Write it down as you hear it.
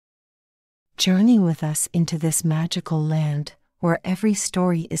Journey with us into this magical land, where every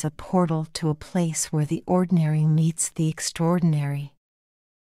story is a portal to a place where the ordinary meets the extraordinary.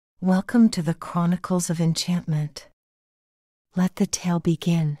 Welcome to the Chronicles of Enchantment. Let the tale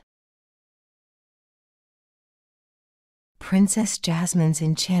begin. Princess Jasmine's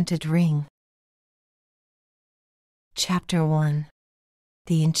Enchanted Ring. Chapter 1.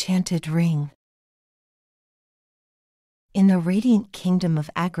 The Enchanted Ring. In the radiant kingdom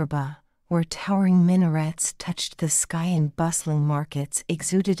of Agrabah, where towering minarets touched the sky and bustling markets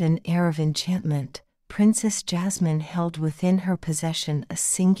exuded an air of enchantment, Princess Jasmine held within her possession a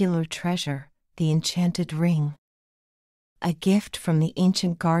singular treasure, the Enchanted Ring. A gift from the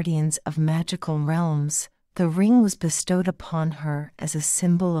ancient guardians of magical realms, the ring was bestowed upon her as a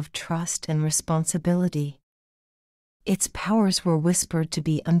symbol of trust and responsibility. Its powers were whispered to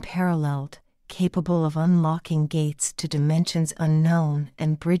be unparalleled, capable of unlocking gates to dimensions unknown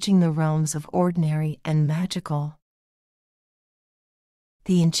and bridging the realms of ordinary and magical.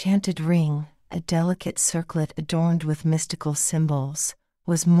 The Enchanted Ring, a delicate circlet adorned with mystical symbols,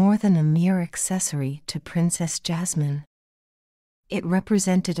 was more than a mere accessory to Princess Jasmine. It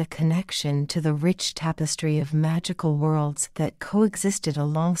represented a connection to the rich tapestry of magical worlds that coexisted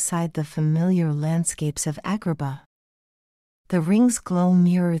alongside the familiar landscapes of Agrabah. The ring's glow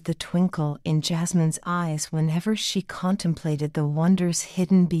mirrored the twinkle in Jasmine's eyes whenever she contemplated the wonders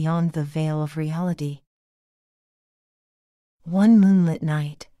hidden beyond the veil of reality. One moonlit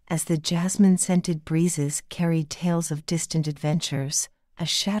night, as the jasmine-scented breezes carried tales of distant adventures, a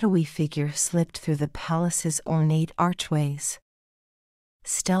shadowy figure slipped through the palace's ornate archways.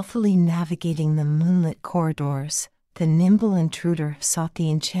 Stealthily navigating the moonlit corridors, the nimble intruder sought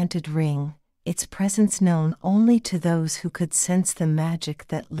the enchanted ring, its presence known only to those who could sense the magic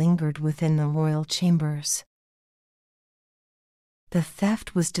that lingered within the royal chambers. The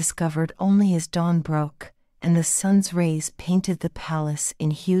theft was discovered only as dawn broke, and the sun's rays painted the palace in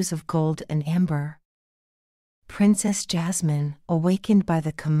hues of gold and amber. Princess Jasmine, awakened by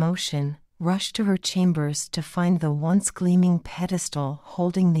the commotion, rushed to her chambers to find the once gleaming pedestal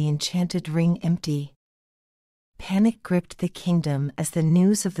holding the enchanted ring empty. Panic gripped the kingdom as the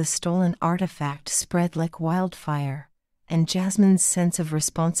news of the stolen artifact spread like wildfire, and Jasmine's sense of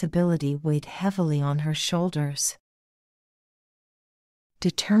responsibility weighed heavily on her shoulders.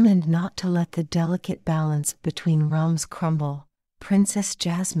 Determined not to let the delicate balance between realms crumble, Princess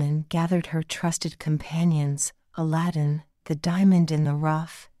Jasmine gathered her trusted companions, Aladdin, the diamond in the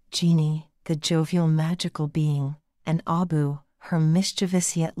rough, Genie, the jovial magical being, and Abu, her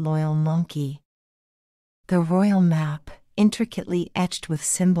mischievous yet loyal monkey. The royal map, intricately etched with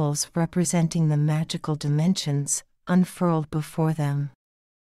symbols representing the magical dimensions, unfurled before them.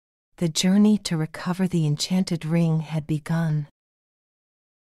 The journey to recover the enchanted ring had begun.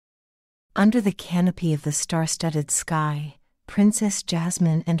 Under the canopy of the star-studded sky, Princess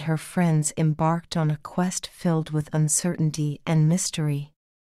Jasmine and her friends embarked on a quest filled with uncertainty and mystery.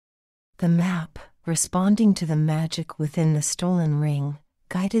 The map, responding to the magic within the stolen ring,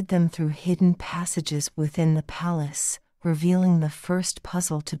 guided them through hidden passages within the palace, revealing the first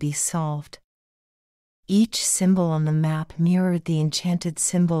puzzle to be solved. Each symbol on the map mirrored the enchanted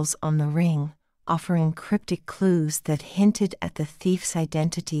symbols on the ring, offering cryptic clues that hinted at the thief's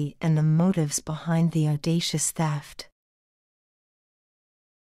identity and the motives behind the audacious theft.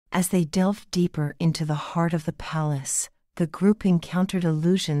 As they delved deeper into the heart of the palace, the group encountered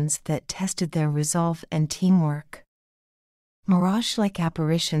illusions that tested their resolve and teamwork. Mirage-like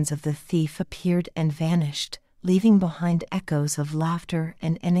apparitions of the thief appeared and vanished, leaving behind echoes of laughter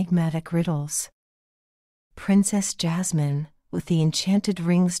and enigmatic riddles. Princess Jasmine, with the enchanted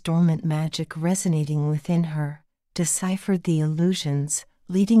ring's dormant magic resonating within her, deciphered the illusions,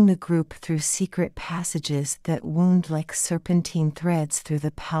 leading the group through secret passages that wound like serpentine threads through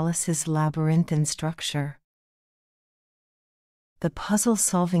the palace's labyrinthine structure. The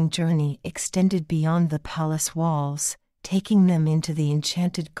puzzle-solving journey extended beyond the palace walls, taking them into the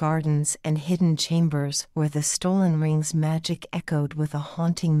enchanted gardens and hidden chambers where the stolen ring's magic echoed with a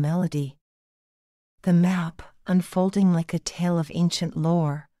haunting melody. The map, unfolding like a tale of ancient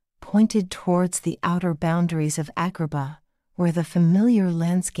lore, pointed towards the outer boundaries of Agrabah, where the familiar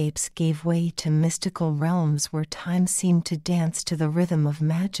landscapes gave way to mystical realms where time seemed to dance to the rhythm of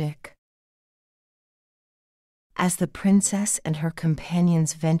magic. As the princess and her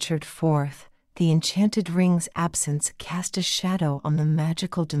companions ventured forth, the enchanted ring's absence cast a shadow on the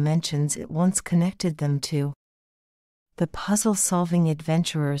magical dimensions it once connected them to. The puzzle-solving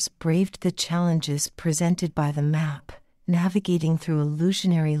adventurers braved the challenges presented by the map, navigating through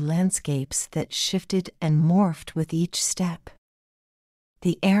illusionary landscapes that shifted and morphed with each step.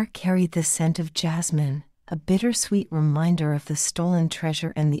 The air carried the scent of jasmine, a bittersweet reminder of the stolen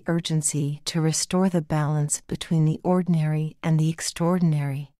treasure and the urgency to restore the balance between the ordinary and the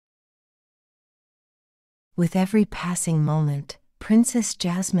extraordinary. With every passing moment, Princess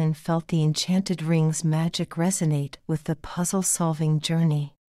Jasmine felt the enchanted ring's magic resonate with the puzzle-solving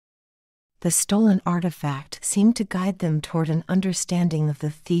journey. The stolen artifact seemed to guide them toward an understanding of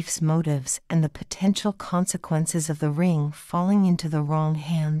the thief's motives and the potential consequences of the ring falling into the wrong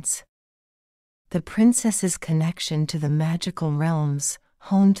hands. The princess's connection to the magical realms,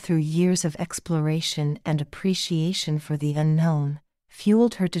 honed through years of exploration and appreciation for the unknown,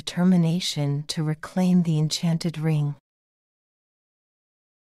 fueled her determination to reclaim the enchanted ring.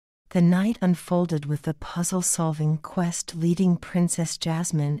 The night unfolded with the puzzle-solving quest leading Princess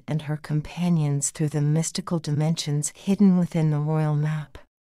Jasmine and her companions through the mystical dimensions hidden within the royal map.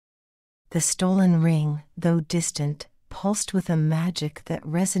 The stolen ring, though distant, pulsed with a magic that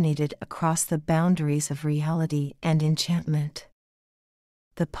resonated across the boundaries of reality and enchantment.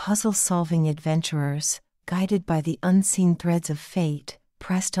 The puzzle-solving adventurers, guided by the unseen threads of fate,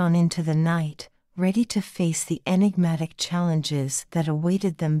 pressed on into the night, ready to face the enigmatic challenges that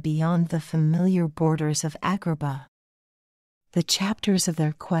awaited them beyond the familiar borders of Agrabah. The chapters of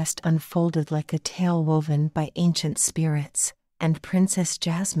their quest unfolded like a tale woven by ancient spirits, and Princess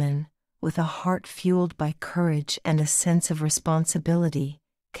Jasmine, with a heart fueled by courage and a sense of responsibility,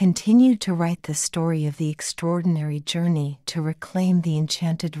 continued to write the story of the extraordinary journey to reclaim the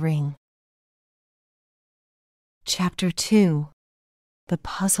enchanted ring. Chapter 2: The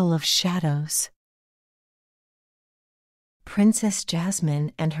Puzzle of Shadows. Princess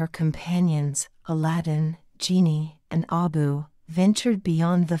Jasmine and her companions, Aladdin, Genie, and Abu, ventured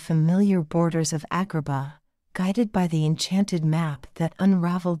beyond the familiar borders of Agrabah, guided by the enchanted map that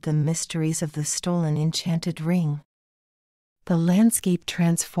unraveled the mysteries of the stolen enchanted ring. The landscape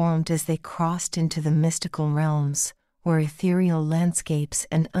transformed as they crossed into the mystical realms, where ethereal landscapes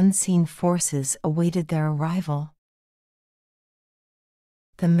and unseen forces awaited their arrival.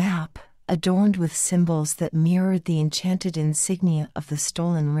 The map, adorned with symbols that mirrored the enchanted insignia of the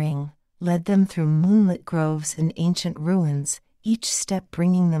stolen ring, led them through moonlit groves and ancient ruins, each step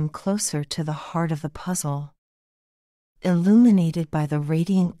bringing them closer to the heart of the puzzle. Illuminated by the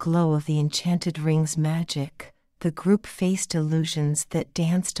radiant glow of the enchanted ring's magic, the group faced illusions that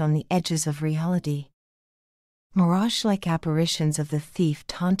danced on the edges of reality. Mirage-like apparitions of the thief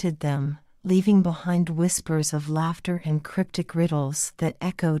taunted them, leaving behind whispers of laughter and cryptic riddles that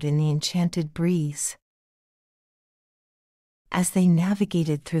echoed in the enchanted breeze. As they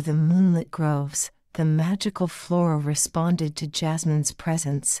navigated through the moonlit groves, the magical flora responded to Jasmine's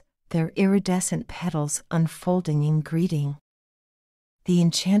presence, their iridescent petals unfolding in greeting. The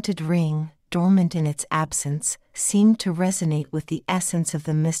enchanted ring, dormant in its absence, seemed to resonate with the essence of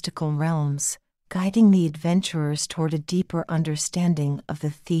the mystical realms, guiding the adventurers toward a deeper understanding of the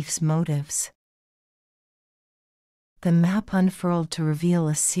thief's motives. The map unfurled to reveal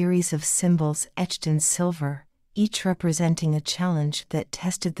a series of symbols etched in silver, each representing a challenge that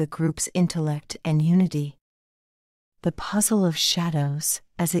tested the group's intellect and unity. The puzzle of shadows,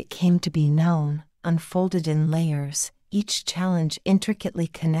 as it came to be known, unfolded in layers, each challenge intricately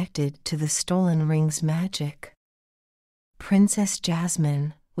connected to the stolen ring's magic. Princess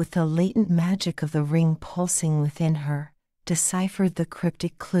Jasmine, with the latent magic of the ring pulsing within her, deciphered the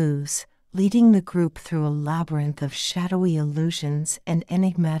cryptic clues, leading the group through a labyrinth of shadowy illusions and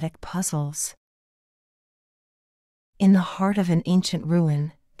enigmatic puzzles. In the heart of an ancient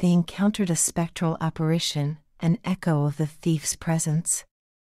ruin, they encountered a spectral apparition, an echo of the thief's presence.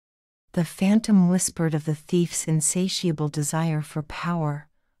 The phantom whispered of the thief's insatiable desire for power,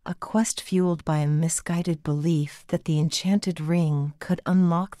 a quest fueled by a misguided belief that the enchanted ring could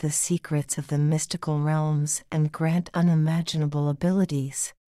unlock the secrets of the mystical realms and grant unimaginable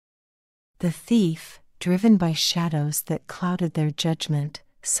abilities. The thief, driven by shadows that clouded their judgment,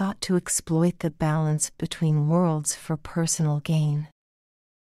 sought to exploit the balance between worlds for personal gain.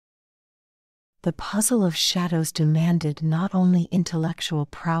 The puzzle of shadows demanded not only intellectual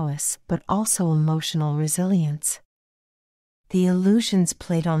prowess but also emotional resilience. The illusions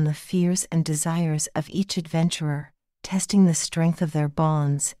played on the fears and desires of each adventurer, testing the strength of their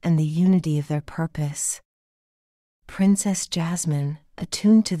bonds and the unity of their purpose. Princess Jasmine,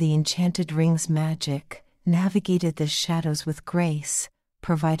 attuned to the enchanted ring's magic, navigated the shadows with grace,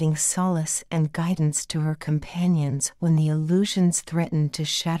 providing solace and guidance to her companions when the illusions threatened to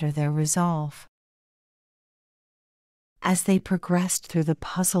shatter their resolve. As they progressed through the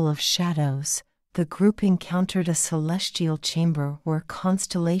puzzle of shadows, the group encountered a celestial chamber where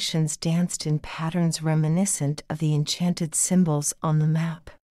constellations danced in patterns reminiscent of the enchanted symbols on the map.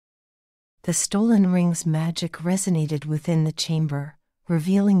 The stolen ring's magic resonated within the chamber,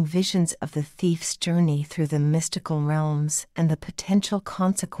 revealing visions of the thief's journey through the mystical realms and the potential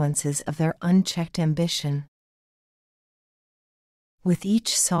consequences of their unchecked ambition. With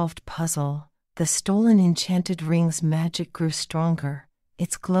each solved puzzle, the stolen enchanted ring's magic grew stronger,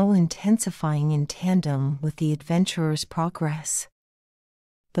 its glow intensifying in tandem with the adventurer's progress.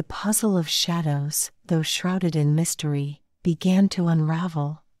 The puzzle of shadows, though shrouded in mystery, began to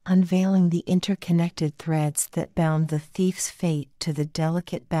unravel, unveiling the interconnected threads that bound the thief's fate to the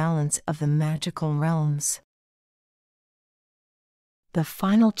delicate balance of the magical realms. The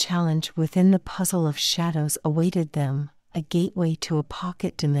final challenge within the puzzle of shadows awaited them, a gateway to a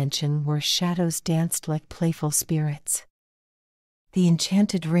pocket dimension where shadows danced like playful spirits. The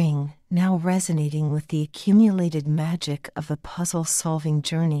enchanted ring, now resonating with the accumulated magic of the puzzle-solving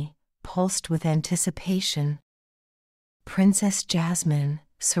journey, pulsed with anticipation. Princess Jasmine,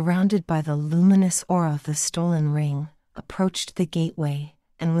 surrounded by the luminous aura of the stolen ring, approached the gateway,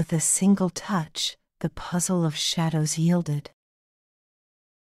 and with a single touch, the puzzle of shadows yielded.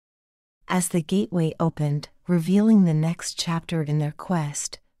 As the gateway opened, revealing the next chapter in their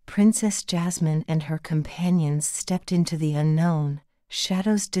quest, Princess Jasmine and her companions stepped into the unknown,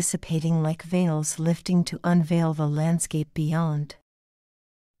 shadows dissipating like veils lifting to unveil the landscape beyond.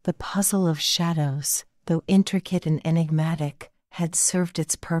 The puzzle of shadows, though intricate and enigmatic, had served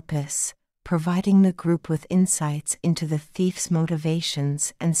its purpose, providing the group with insights into the thief's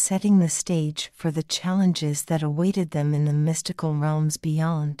motivations and setting the stage for the challenges that awaited them in the mystical realms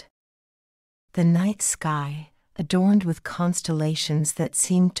beyond. The night sky, adorned with constellations that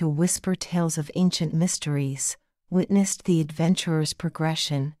seemed to whisper tales of ancient mysteries, witnessed the adventurer's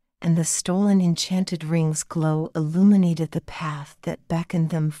progression, and the stolen enchanted ring's glow illuminated the path that beckoned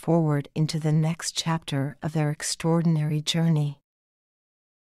them forward into the next chapter of their extraordinary journey.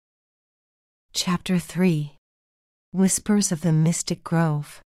 Chapter 3. Whispers of the Mystic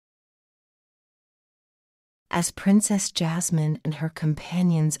Grove. As Princess Jasmine and her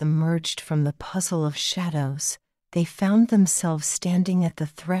companions emerged from the puzzle of shadows, they found themselves standing at the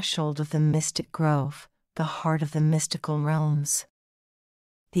threshold of the Mystic Grove, the heart of the mystical realms.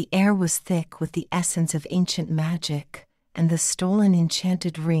 The air was thick with the essence of ancient magic, and the stolen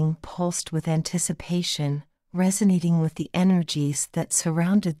enchanted ring pulsed with anticipation, resonating with the energies that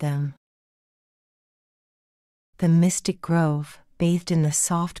surrounded them. The Mystic Grove, bathed in the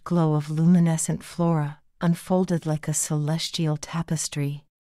soft glow of luminescent flora, unfolded like a celestial tapestry.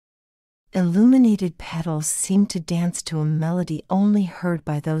 Illuminated petals seemed to dance to a melody only heard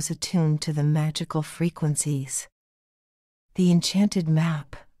by those attuned to the magical frequencies. The enchanted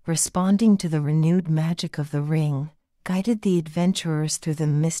map, responding to the renewed magic of the ring, guided the adventurers through the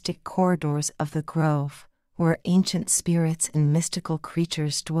mystic corridors of the grove, where ancient spirits and mystical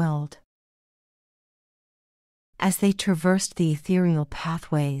creatures dwelled. As they traversed the ethereal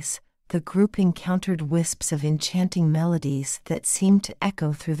pathways, the group encountered wisps of enchanting melodies that seemed to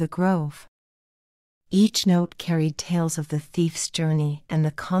echo through the grove. Each note carried tales of the thief's journey and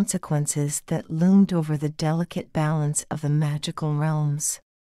the consequences that loomed over the delicate balance of the magical realms.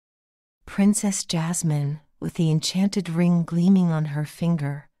 Princess Jasmine, with the enchanted ring gleaming on her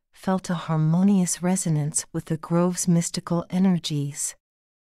finger, felt a harmonious resonance with the grove's mystical energies.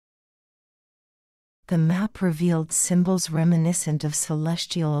 The map revealed symbols reminiscent of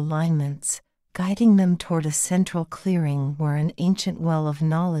celestial alignments, guiding them toward a central clearing where an ancient well of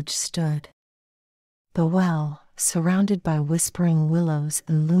knowledge stood. The well, surrounded by whispering willows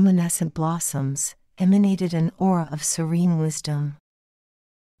and luminescent blossoms, emanated an aura of serene wisdom.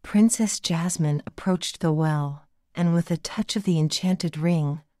 Princess Jasmine approached the well, and with a touch of the enchanted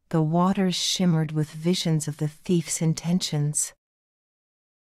ring, the waters shimmered with visions of the thief's intentions.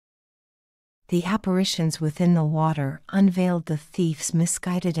 The apparitions within the water unveiled the thief's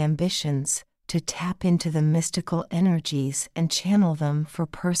misguided ambitions to tap into the mystical energies and channel them for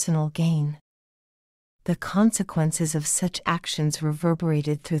personal gain. The consequences of such actions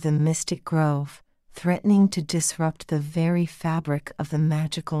reverberated through the mystic grove, threatening to disrupt the very fabric of the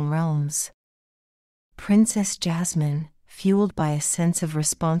magical realms. Princess Jasmine, fueled by a sense of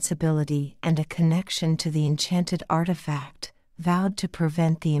responsibility and a connection to the enchanted artifact, vowed to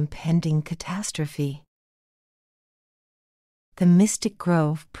prevent the impending catastrophe. The Mystic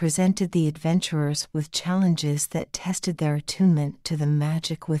Grove presented the adventurers with challenges that tested their attunement to the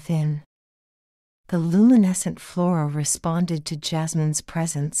magic within. The luminescent flora responded to Jasmine's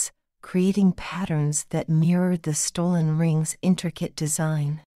presence, creating patterns that mirrored the stolen ring's intricate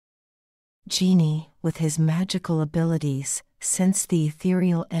design. Genie, with his magical abilities, sensed the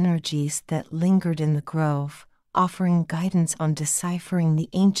ethereal energies that lingered in the grove, offering guidance on deciphering the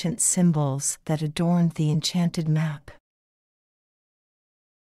ancient symbols that adorned the enchanted map.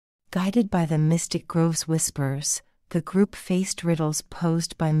 Guided by the mystic grove's whispers, the group faced riddles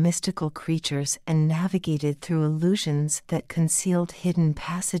posed by mystical creatures and navigated through illusions that concealed hidden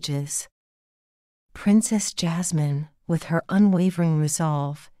passages. Princess Jasmine, with her unwavering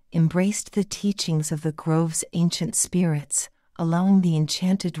resolve, embraced the teachings of the grove's ancient spirits, allowing the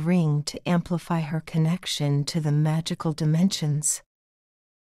enchanted ring to amplify her connection to the magical dimensions.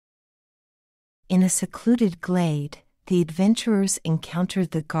 In a secluded glade, the adventurers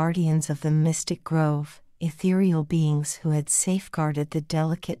encountered the guardians of the mystic grove, ethereal beings who had safeguarded the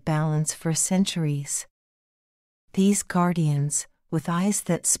delicate balance for centuries. These guardians, with eyes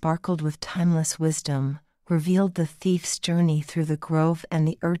that sparkled with timeless wisdom, revealed the thief's journey through the grove and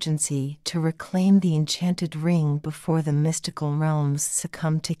the urgency to reclaim the enchanted ring before the mystical realms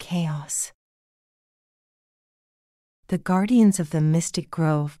succumbed to chaos. The guardians of the mystic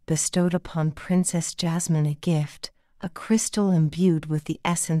grove bestowed upon Princess Jasmine a gift, a crystal imbued with the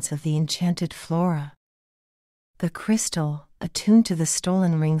essence of the enchanted flora. The crystal, attuned to the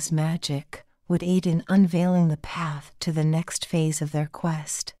stolen ring's magic, would aid in unveiling the path to the next phase of their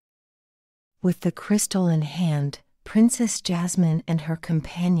quest. With the crystal in hand, Princess Jasmine and her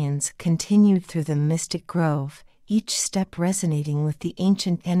companions continued through the mystic grove, each step resonating with the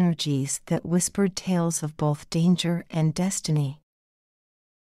ancient energies that whispered tales of both danger and destiny.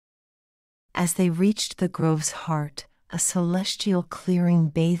 As they reached the grove's heart, a celestial clearing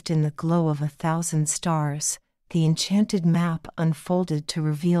bathed in the glow of 1,000 stars, the enchanted map unfolded to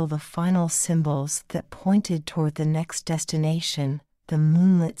reveal the final symbols that pointed toward the next destination, the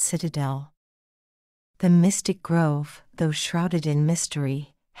moonlit citadel. The mystic grove, though shrouded in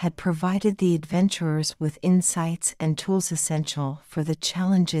mystery, had provided the adventurers with insights and tools essential for the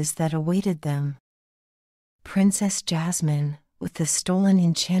challenges that awaited them. Princess Jasmine, with the stolen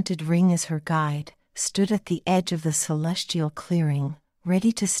enchanted ring as her guide, stood at the edge of the celestial clearing,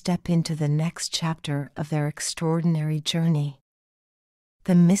 ready to step into the next chapter of their extraordinary journey.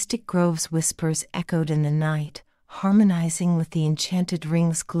 The mystic grove's whispers echoed in the night, harmonizing with the enchanted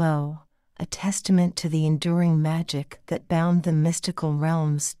ring's glow, a testament to the enduring magic that bound the mystical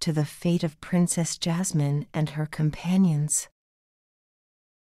realms to the fate of Princess Jasmine and her companions.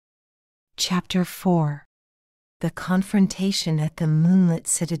 Chapter 4: The Confrontation at the Moonlit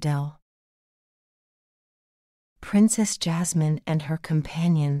Citadel. Princess Jasmine and her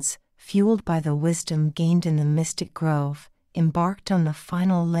companions, fueled by the wisdom gained in the mystic grove, embarked on the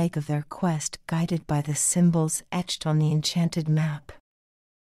final leg of their quest, guided by the symbols etched on the enchanted map.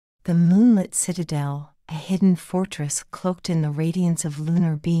 The moonlit citadel, a hidden fortress cloaked in the radiance of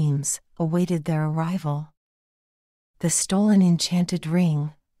lunar beams, awaited their arrival. The stolen enchanted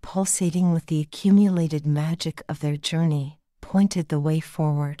ring, pulsating with the accumulated magic of their journey, pointed the way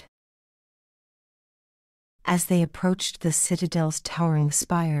forward. As they approached the citadel's towering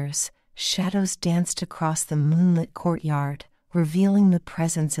spires, shadows danced across the moonlit courtyard, revealing the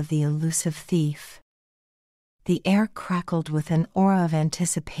presence of the elusive thief. The air crackled with an aura of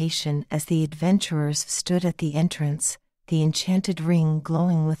anticipation as the adventurers stood at the entrance, the enchanted ring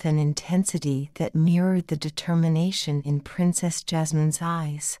glowing with an intensity that mirrored the determination in Princess Jasmine's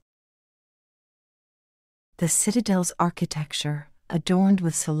eyes. The citadel's architecture, adorned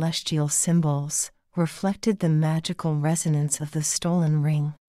with celestial symbols, reflected the magical resonance of the stolen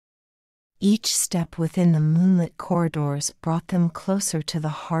ring. Each step within the moonlit corridors brought them closer to the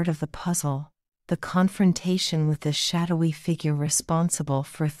heart of the puzzle, the confrontation with the shadowy figure responsible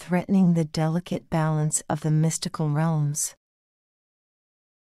for threatening the delicate balance of the mystical realms.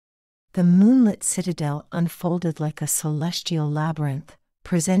 The moonlit citadel unfolded like a celestial labyrinth,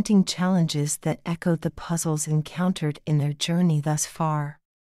 presenting challenges that echoed the puzzles encountered in their journey thus far.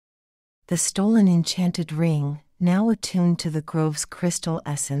 The stolen enchanted ring, now attuned to the grove's crystal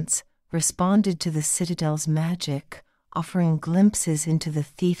essence, responded to the citadel's magic, offering glimpses into the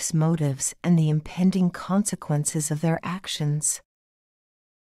thief's motives and the impending consequences of their actions.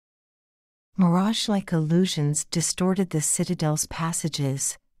 Mirage-like illusions distorted the citadel's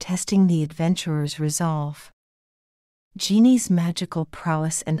passages, testing the adventurer's resolve. Genie's magical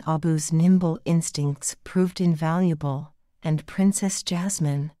prowess and Abu's nimble instincts proved invaluable, and Princess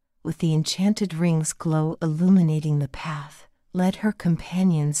Jasmine, with the enchanted ring's glow illuminating the path, led her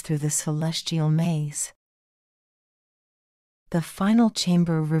companions through the celestial maze. The final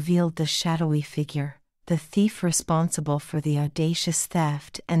chamber revealed the shadowy figure, the thief responsible for the audacious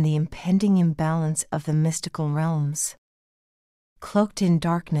theft and the impending imbalance of the mystical realms. Cloaked in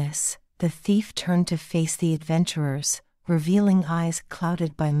darkness, the thief turned to face the adventurers, revealing eyes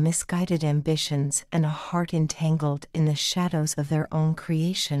clouded by misguided ambitions and a heart entangled in the shadows of their own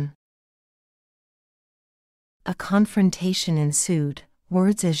creation. A confrontation ensued,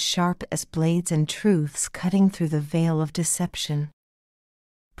 words as sharp as blades and truths cutting through the veil of deception.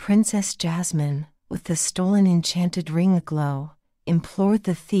 Princess Jasmine, with the stolen enchanted ring aglow, implored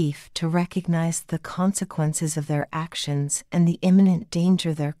the thief to recognize the consequences of their actions and the imminent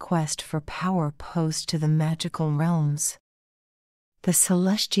danger their quest for power posed to the magical realms. The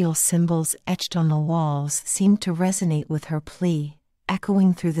celestial symbols etched on the walls seemed to resonate with her plea,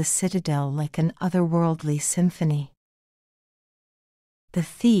 echoing through the citadel like an otherworldly symphony. The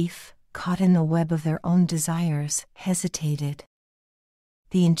thief, caught in the web of their own desires, hesitated.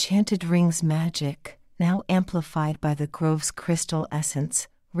 The enchanted ring's magic, now amplified by the grove's crystal essence,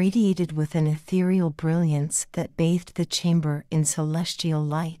 radiated with an ethereal brilliance that bathed the chamber in celestial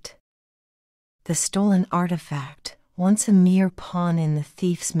light. The stolen artifact, once a mere pawn in the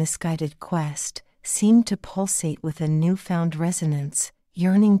thief's misguided quest, seemed to pulsate with a newfound resonance,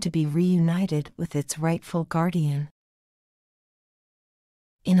 yearning to be reunited with its rightful guardian.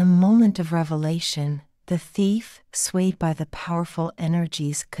 In a moment of revelation, the thief, swayed by the powerful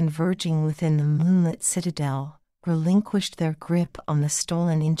energies converging within the moonlit citadel, relinquished their grip on the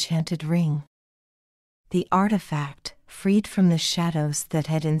stolen enchanted ring. The artifact, freed from the shadows that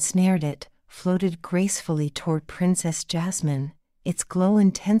had ensnared it, floated gracefully toward Princess Jasmine, its glow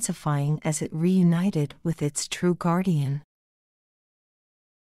intensifying as it reunited with its true guardian.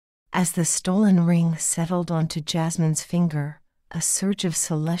 As the stolen ring settled onto Jasmine's finger, a surge of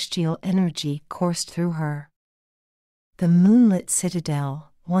celestial energy coursed through her. The moonlit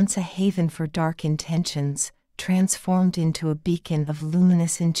citadel, once a haven for dark intentions, transformed into a beacon of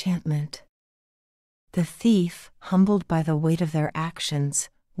luminous enchantment. The thief, humbled by the weight of their actions,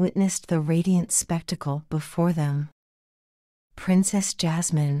 witnessed the radiant spectacle before them. Princess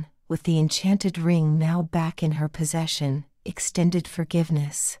Jasmine, with the enchanted ring now back in her possession, extended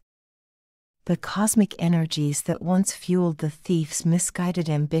forgiveness. The cosmic energies that once fueled the thief's misguided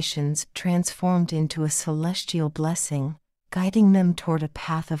ambitions transformed into a celestial blessing, guiding them toward a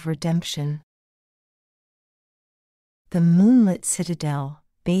path of redemption. The moonlit citadel,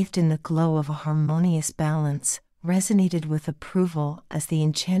 bathed in the glow of a harmonious balance, resonated with approval as the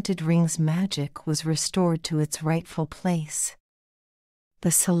enchanted ring's magic was restored to its rightful place.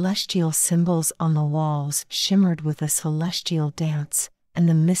 The celestial symbols on the walls shimmered with a celestial dance, and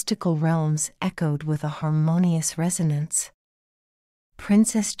the mystical realms echoed with a harmonious resonance.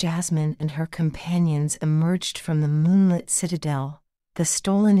 Princess Jasmine and her companions emerged from the moonlit citadel, the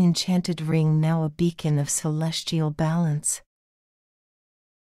stolen enchanted ring now a beacon of celestial balance.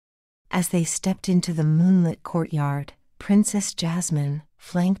 As they stepped into the moonlit courtyard, Princess Jasmine,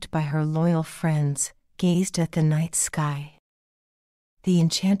 flanked by her loyal friends, gazed at the night sky. The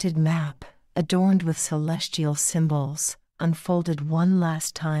enchanted map, adorned with celestial symbols, unfolded one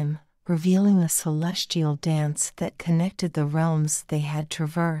last time, revealing a celestial dance that connected the realms they had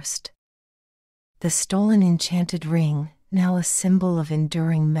traversed. The stolen enchanted ring, now a symbol of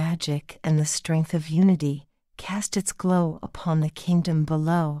enduring magic and the strength of unity, cast its glow upon the kingdom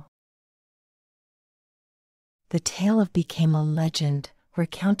below. The tale became a legend,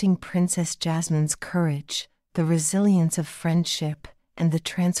 recounting Princess Jasmine's courage, the resilience of friendship, and the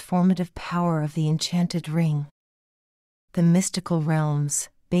transformative power of the enchanted ring. The mystical realms,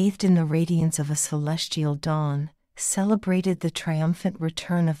 bathed in the radiance of a celestial dawn, celebrated the triumphant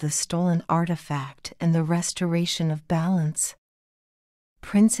return of the stolen artifact and the restoration of balance.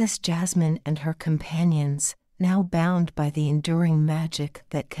 Princess Jasmine and her companions, now bound by the enduring magic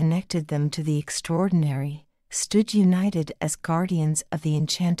that connected them to the extraordinary, stood united as guardians of the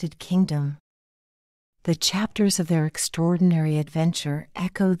enchanted kingdom. The chapters of their extraordinary adventure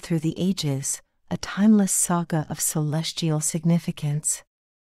echoed through the ages, a timeless saga of celestial significance.